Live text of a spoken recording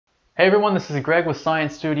Hey everyone, this is Greg with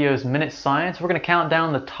Science Studio's Minute Science. We're going to count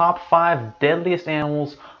down the top 5 deadliest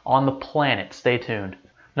animals on the planet. Stay tuned.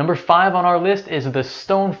 Number 5 on our list is the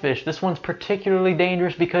stonefish. This one's particularly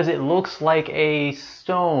dangerous because it looks like a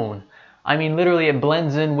stone. I mean, literally it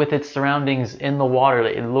blends in with its surroundings in the water.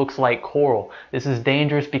 It looks like coral. This is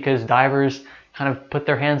dangerous because divers kind of put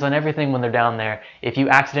their hands on everything when they're down there. If you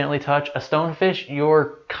accidentally touch a stonefish,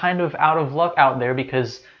 you're kind of out of luck out there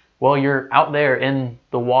because, well, you're out there in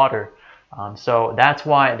the water. So that's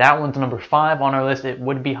why that one's number 5 on our list. It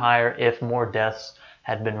would be higher if more deaths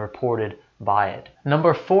had been reported by it.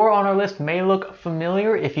 Number 4 on our list may look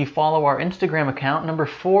familiar if you follow our Instagram account. Number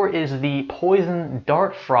 4 is the poison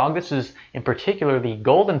dart frog. This is in particular the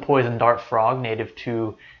golden poison dart frog, native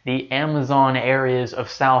to the Amazon areas of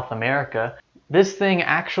South America. This thing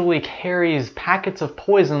actually carries packets of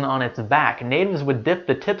poison on its back. Natives would dip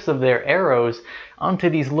the tips of their arrows onto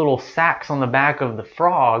these little sacks on the back of the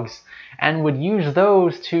frogs and would use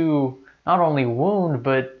those to not only wound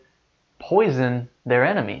but poison their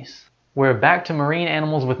enemies. We're back to marine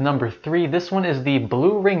animals with number 3. This one is the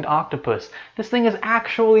blue-ringed octopus. This thing is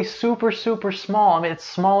actually super small. I mean, it's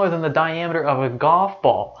smaller than the diameter of a golf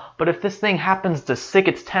ball. But if this thing happens to stick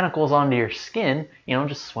its tentacles onto your skin, you know,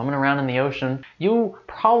 just swimming around in the ocean, you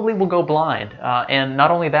probably will go blind. And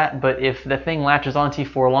not only that, but if the thing latches onto you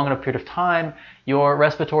for a long enough period of time, your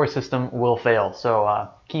respiratory system will fail. So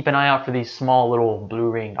keep an eye out for these small little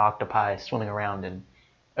blue-ringed octopi swimming around in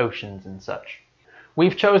oceans and such.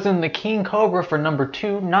 We've chosen the King Cobra for number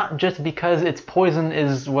 2, not just because its poison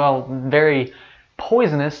is, well, very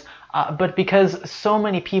poisonous, but because so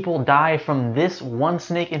many people die from this one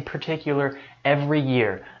snake in particular every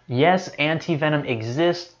year. Yes, antivenom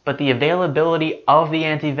exists, but the availability of the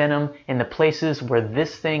antivenom in the places where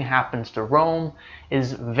this thing happens to roam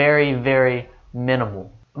is very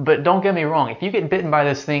minimal. But don't get me wrong, if you get bitten by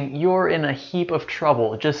this thing, you're in a heap of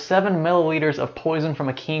trouble. Just 7 milliliters of poison from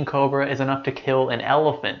a king cobra is enough to kill an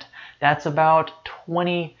elephant. That's about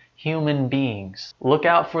 20 human beings. Look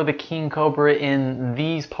out for the king cobra in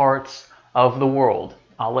these parts of the world.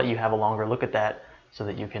 I'll let you have a longer look at that so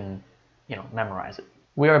that you can, memorize it.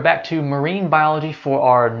 We are back to marine biology for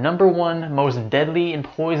our number 1 most deadly and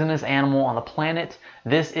poisonous animal on the planet.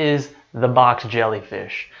 This is the box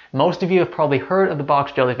jellyfish. Most of you have probably heard of the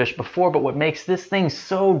box jellyfish before, but what makes this thing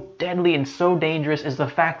so deadly and so dangerous is the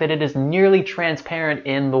fact that it is nearly transparent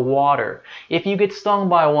in the water. If you get stung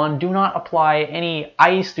by one, do not apply any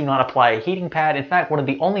ice, do not apply a heating pad. In fact, one of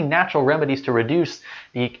the only natural remedies to reduce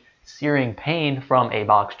the searing pain from a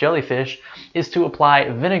box jellyfish is to apply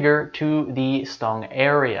vinegar to the stung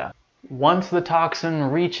area. Once the toxin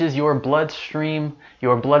reaches your bloodstream,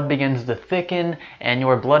 your blood begins to thicken and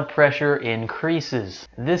your blood pressure increases.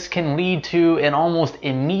 This can lead to an almost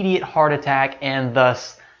immediate heart attack and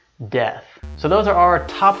thus death. So those are our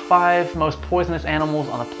top 5 most poisonous animals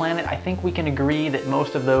on the planet. I think we can agree that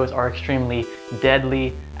most of those are extremely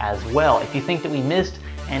deadly as well. If you think that we missed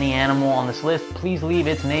any animal on this list, please leave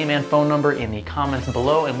its name and phone number in the comments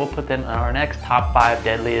below and we'll put them in our next top 5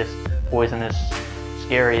 deadliest, poisonous,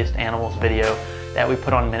 scariest animals video that we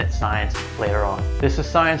put on Minute Science later on. This is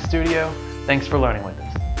Science Studio. Thanks for learning with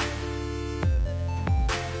us.